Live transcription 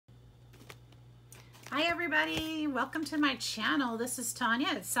Hi everybody, welcome to my channel. This is Tanya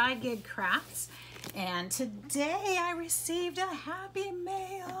at Side Gig Crafts, and today I received a happy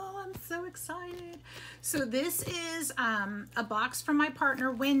mail. I'm so excited. So this is a box from my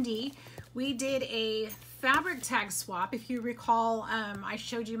partner Wendy. We did a fabric tag swap. If you recall, I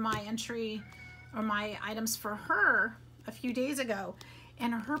showed you my entry or my items for her a few days ago,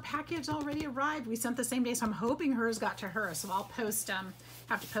 and her package already arrived. We sent the same day, so I'm hoping hers got to her. So I'll post,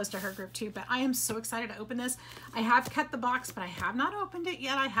 have to post to her group too. But I am so excited to open this. I have cut the box, but I have not opened it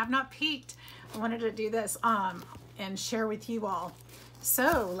yet. I have not peeked. I wanted to do this and share with you all.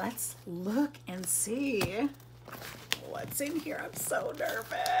 So let's look and see what's in here. I'm so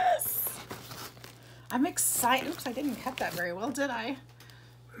nervous. I'm excited. Oops, I didn't cut that very well, did I?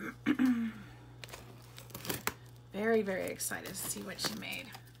 Very, very excited to see what she made.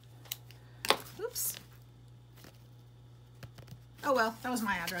 Oops. Oh well, that was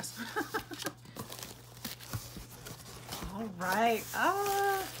my address. All right.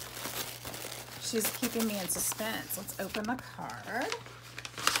 She's keeping me in suspense. Let's open the card.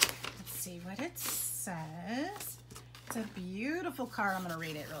 Let's see what it says. It's a beautiful card. I'm going to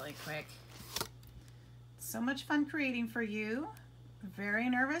read it really quick. So much fun creating for you. Very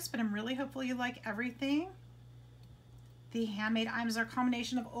nervous, but I'm really hopeful you like everything. The handmade items are a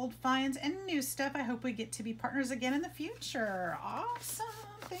combination of old finds and new stuff. I hope we get to be partners again in the future. Awesome.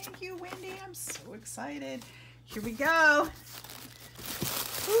 Thank you, Wendy. I'm so excited. Here we go.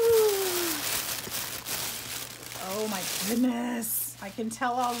 Ooh. Oh my goodness. I can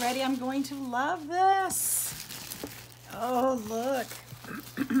tell already I'm going to love this. Oh, look.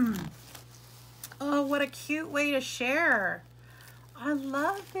 Oh, what a cute way to share. I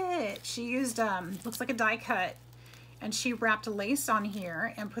love it. She used, looks like a die cut. And she wrapped a lace on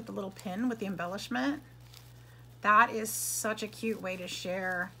here and put the little pin with the embellishment. That is such a cute way to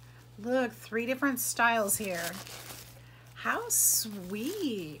share. Look, 3 different styles here. How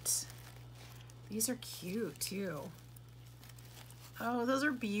sweet. These are cute too. Oh, those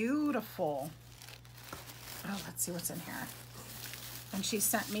are beautiful. Oh, let's see what's in here. And she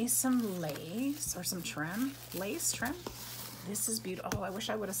sent me some lace or some trim, lace trim. This is beautiful. Oh, I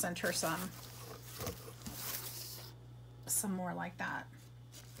wish I would have sent her some more like that.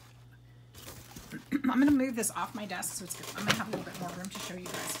 I'm going to move this off my desk so I'm going to have a little bit more room to show you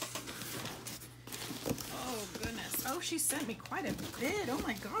guys. Oh goodness. Oh, she sent me quite a bit. Oh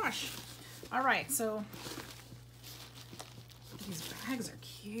my gosh. All right, so these bags are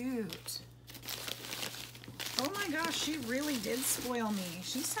cute. Oh my gosh, she really did spoil me.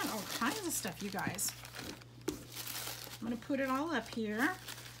 She sent all kinds of stuff, you guys. I'm going to put it all up here.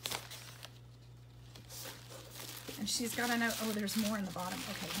 And she's got a note. Oh, there's more in the bottom.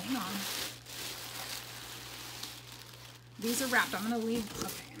 Okay, hang on. These are wrapped. I'm going to leave.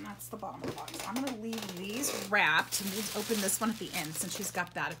 Okay, and that's the bottom of the box. I'm going to leave these wrapped, and we'll open this one at the end since she's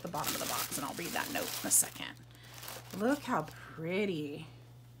got that at the bottom of the box, and I'll read that note in a second. Look how pretty.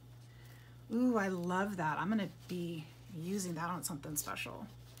 Ooh, I love that. I'm going to be using that on something special.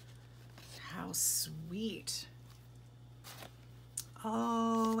 How sweet.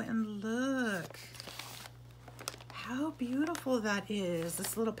 Oh, and look. How beautiful that is.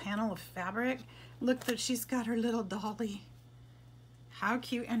 This little panel of fabric. Look that she's got her little dolly. How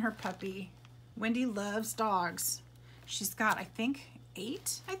cute, and her puppy. Wendy loves dogs. She's got, I think,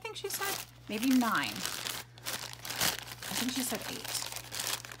 8, I think she said. Maybe 9. I think she said 8.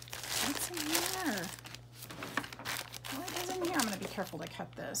 What's in here? What is in here? I'm going to be careful to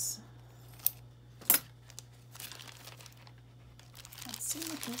cut this. See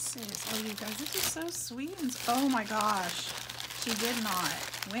what this is. Oh, you guys, this is so sweet. Oh my gosh, she did not.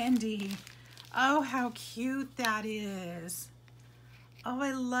 Wendy. Oh, how cute that is. Oh,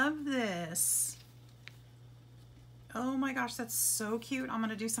 I love this. Oh my gosh, that's so cute. I'm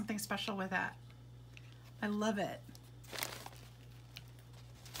gonna do something special with that. I love it.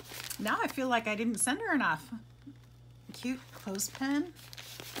 Now I feel like I didn't send her enough. Cute clothespin.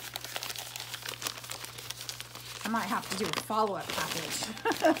 I might have to do a follow-up package.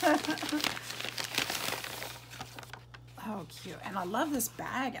 Oh, cute. And I love this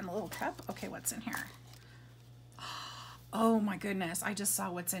bag and the little cup. Okay, what's in here? Oh my goodness, I just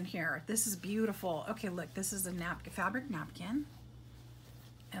saw what's in here. This is beautiful. Okay, look, this is a fabric napkin.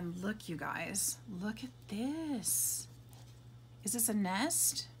 And look, you guys, look at this. Is this a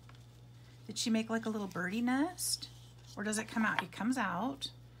nest? Did she make like a little birdie nest? Or does it come out? It comes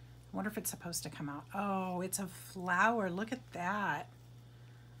out. I wonder if it's supposed to come out. Oh, it's a flower. Look at that.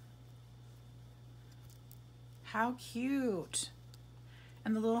 How cute.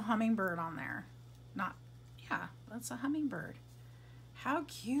 And the little hummingbird on there. Yeah, that's a hummingbird. How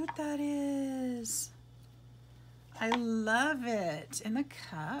cute that is. I love it. In the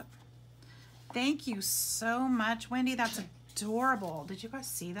cup. Thank you so much, Wendy. That's adorable. Did you guys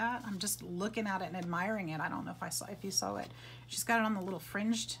see that? I'm just looking at it and admiring it. I don't know if you saw it. She's got it on the little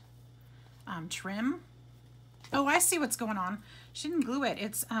fringed trim. Oh, I see what's going on. She didn't glue it.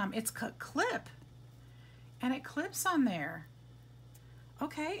 It's clip, and it clips on there.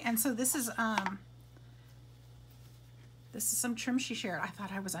 Okay, and so this is some trim she shared. I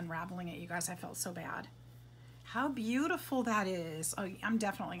thought I was unraveling it, you guys. I felt so bad. How beautiful that is. Oh, I'm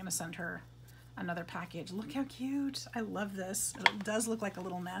definitely going to send her another package. Look how cute. I love this. It does look like a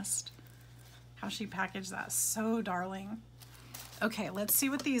little nest. How she packaged that. So darling. Okay, let's see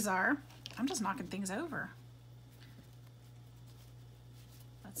what these are. I'm just knocking things over.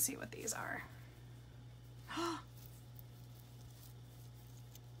 Let's see what these are.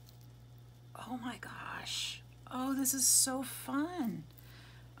 Oh my gosh. Oh, this is so fun.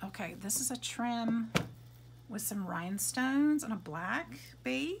 Okay, this is a trim with some rhinestones and a black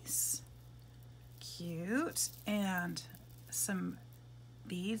base. Cute. And some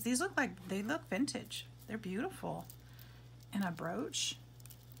beads. These look like, they look vintage. They're beautiful. And a brooch.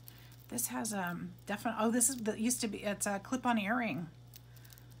 This has definitely, oh, this is, used to be, it's a clip-on earring.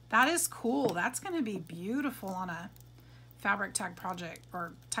 That is cool. That's going to be beautiful on a fabric tag project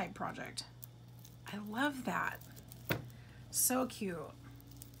or type project. I love that. So cute.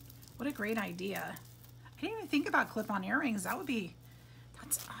 What a great idea. I didn't even think about clip-on earrings. That would be,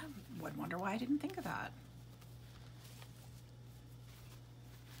 I would wonder why I didn't think of that.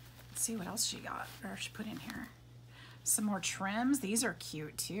 Let's see what else she got, or she put in here. Some more trims. These are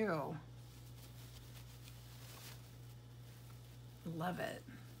cute too. Love it.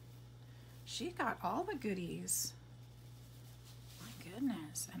 She got all the goodies. My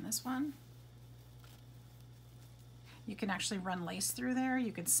goodness. And this one, you can actually run lace through there.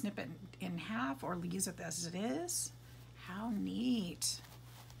 You can snip it in half or use it as it is. How neat.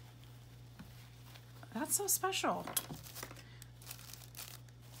 That's so special.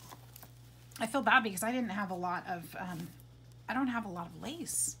 I feel bad because I didn't have a lot of, I don't have a lot of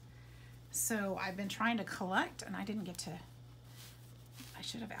lace. So I've been trying to collect and I didn't get to, I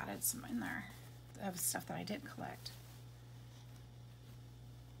should have added some in there of stuff that I did collect.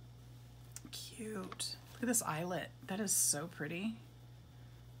 Cute. Look at this eyelet. That is so pretty.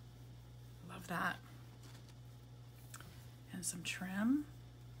 Love that. And some trim.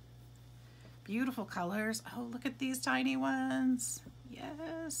 Beautiful colors. Oh, look at these tiny ones.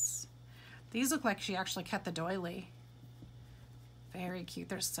 Yes. These look like she actually cut the doily. Very cute.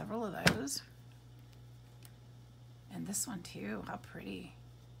 There's several of those. And this one too. How pretty.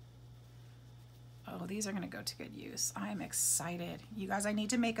 Oh, these are going to go to good use. I'm excited. You guys, I need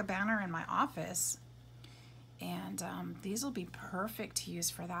to make a banner in my office. And these will be perfect to use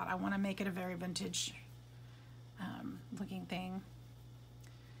for that. I want to make it a very vintage looking thing.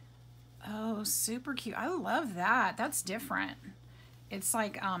 Oh, super cute. I love that. That's different. It's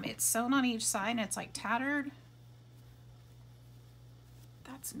like, it's sewn on each side and it's like tattered.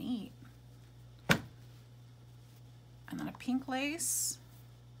 That's neat. And then a pink lace.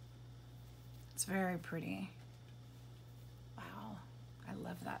 It's very pretty. Wow. I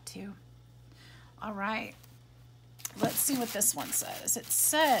love that too. All right. Let's see what this one says. It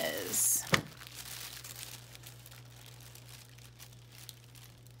says,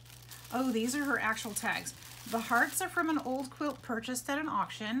 oh, these are her actual tags. The hearts are from an old quilt purchased at an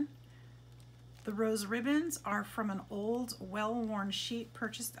auction. The rose ribbons are from an old, well-worn sheet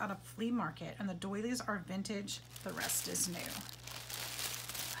purchased at a flea market. And the doilies are vintage. The rest is new.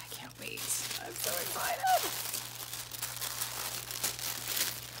 I can't wait. I'm so excited.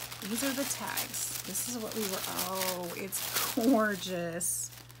 These are the tags. This is what we were, oh, it's gorgeous.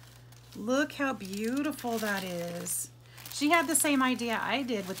 Look how beautiful that is. She had the same idea I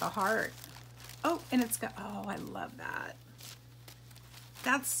did with the heart. Oh, and it's got, oh, I love that.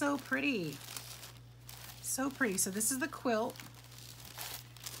 That's so pretty. So pretty. So this is the quilt.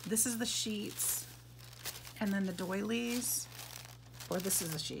 This is the sheets. And then the doilies. Or this is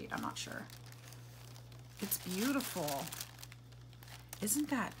the sheet, I'm not sure. It's beautiful. Isn't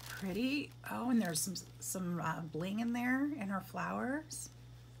that pretty? Oh, and there's some bling in there in her flowers.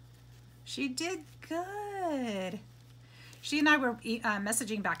 She did good. She and I were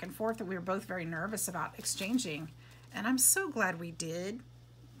messaging back and forth that we were both very nervous about exchanging. And I'm so glad we did.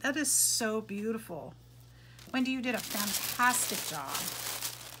 That is so beautiful. Wendy, you did a fantastic job.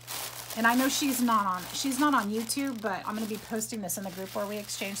 And I know she's not on YouTube, but I'm going to be posting this in the group where we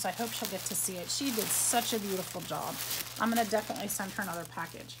exchange, so I hope she'll get to see it. She did such a beautiful job. I'm going to definitely send her another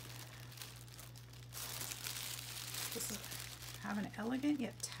package. This is, have an elegant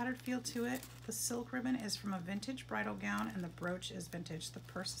yet tattered feel to it. The silk ribbon is from a vintage bridal gown and the brooch is vintage. The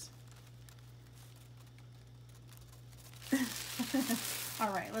purse. All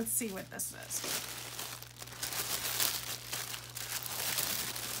right, let's see what this is.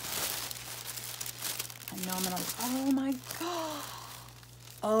 I know I'm gonna, oh my God.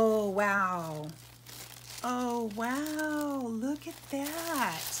 Oh, wow. Oh, wow. Look at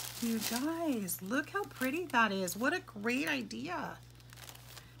that. You guys, look how pretty that is. What a great idea.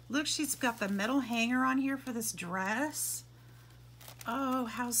 Look, she's got the metal hanger on here for this dress. Oh,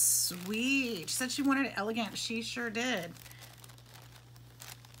 how sweet. She said she wanted it elegant. She sure did.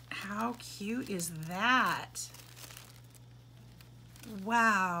 How cute is that?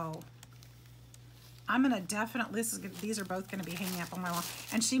 Wow. I'm gonna definitely, these are both gonna be hanging up on my wall.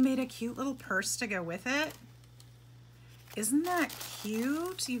 And she made a cute little purse to go with it. Isn't that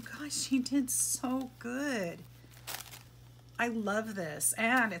cute? You guys, she did so good. I love this,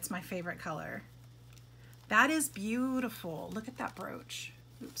 and it's my favorite color. That is beautiful. Look at that brooch.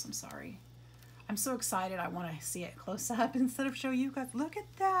 Oops, I'm sorry. I'm so excited. I want to see it close up instead of show you guys. Look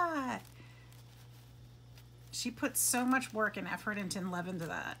at that. She put so much work and effort and love into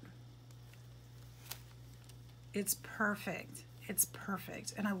that. It's perfect. It's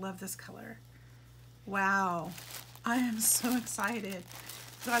perfect. And I love this color. Wow. I am so excited.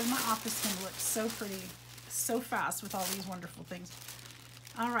 Guys, my office is going to look so pretty, so fast with all these wonderful things.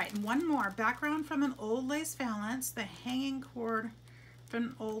 All right, and one more. Background from an old lace valance, the hanging cord from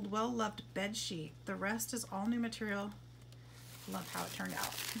an old well-loved bed sheet. The rest is all new material. Love how it turned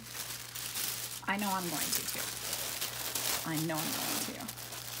out. I know I'm going to too. I know I'm going to.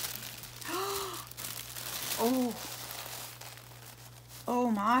 Oh. Oh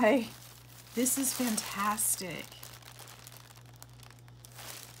my. This is fantastic.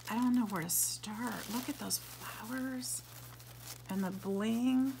 I don't know where to start. Look at those flowers and the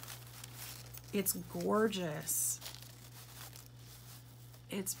bling. It's gorgeous.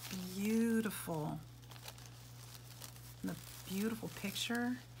 It's beautiful. And the beautiful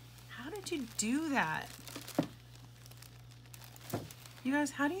picture. How did you do that? You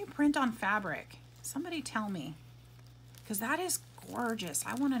guys, how do you print on fabric? Somebody tell me. Because that is gorgeous.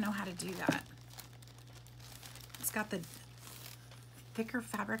 I want to know how to do that. It's got the thicker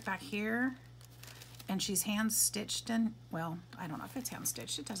fabric back here. And she's hand stitched in, well, I don't know if it's hand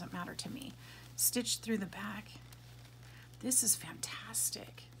stitched. It doesn't matter to me. Stitched through the back. This is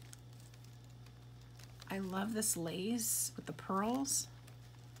fantastic. I love this lace with the pearls.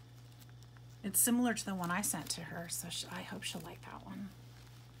 It's similar to the one I sent to her, so I hope she'll like that one.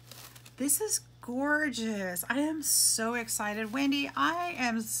 This is gorgeous. I am so excited. Wendy, I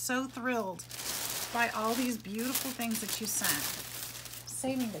am so thrilled by all these beautiful things that you sent.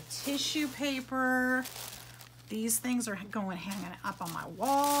 Saving the tissue paper. These things are going hanging up on my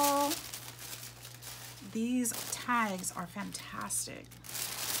wall. These tags are fantastic.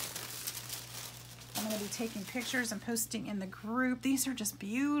 I'm going to be taking pictures and posting in the group. These are just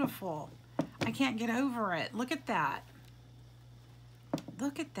beautiful. I can't get over it. Look at that.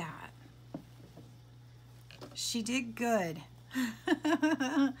 Look at that. She did good.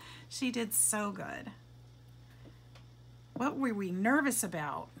 She did so good. What were we nervous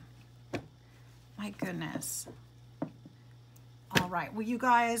about? My goodness. All right. Well, you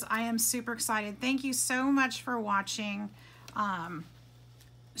guys, I am super excited. Thank you so much for watching.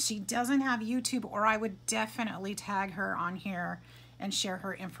 She doesn't have YouTube, or I would definitely tag her on here and share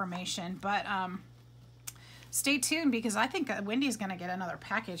her information. But stay tuned, because I think Wendy's going to get another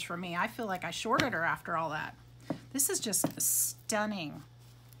package from me. I feel like I shorted her after all that. This is just stunning.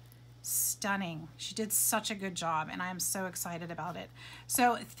 Stunning. She did such a good job, and I am so excited about it.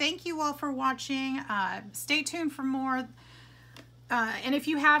 So thank you all for watching. Stay tuned for more. And if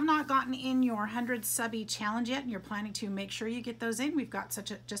you have not gotten in your 100 subby challenge yet, and you're planning to, make sure you get those in. We've got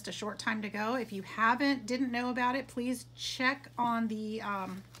just a short time to go. If you didn't know about it, please check on the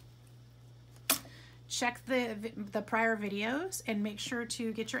the prior videos and make sure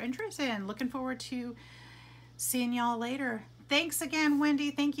to get your interest in. Looking forward to seeing y'all later. Thanks again,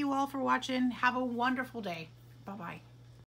 Wendy. Thank you all for watching. Have a wonderful day. Bye-bye.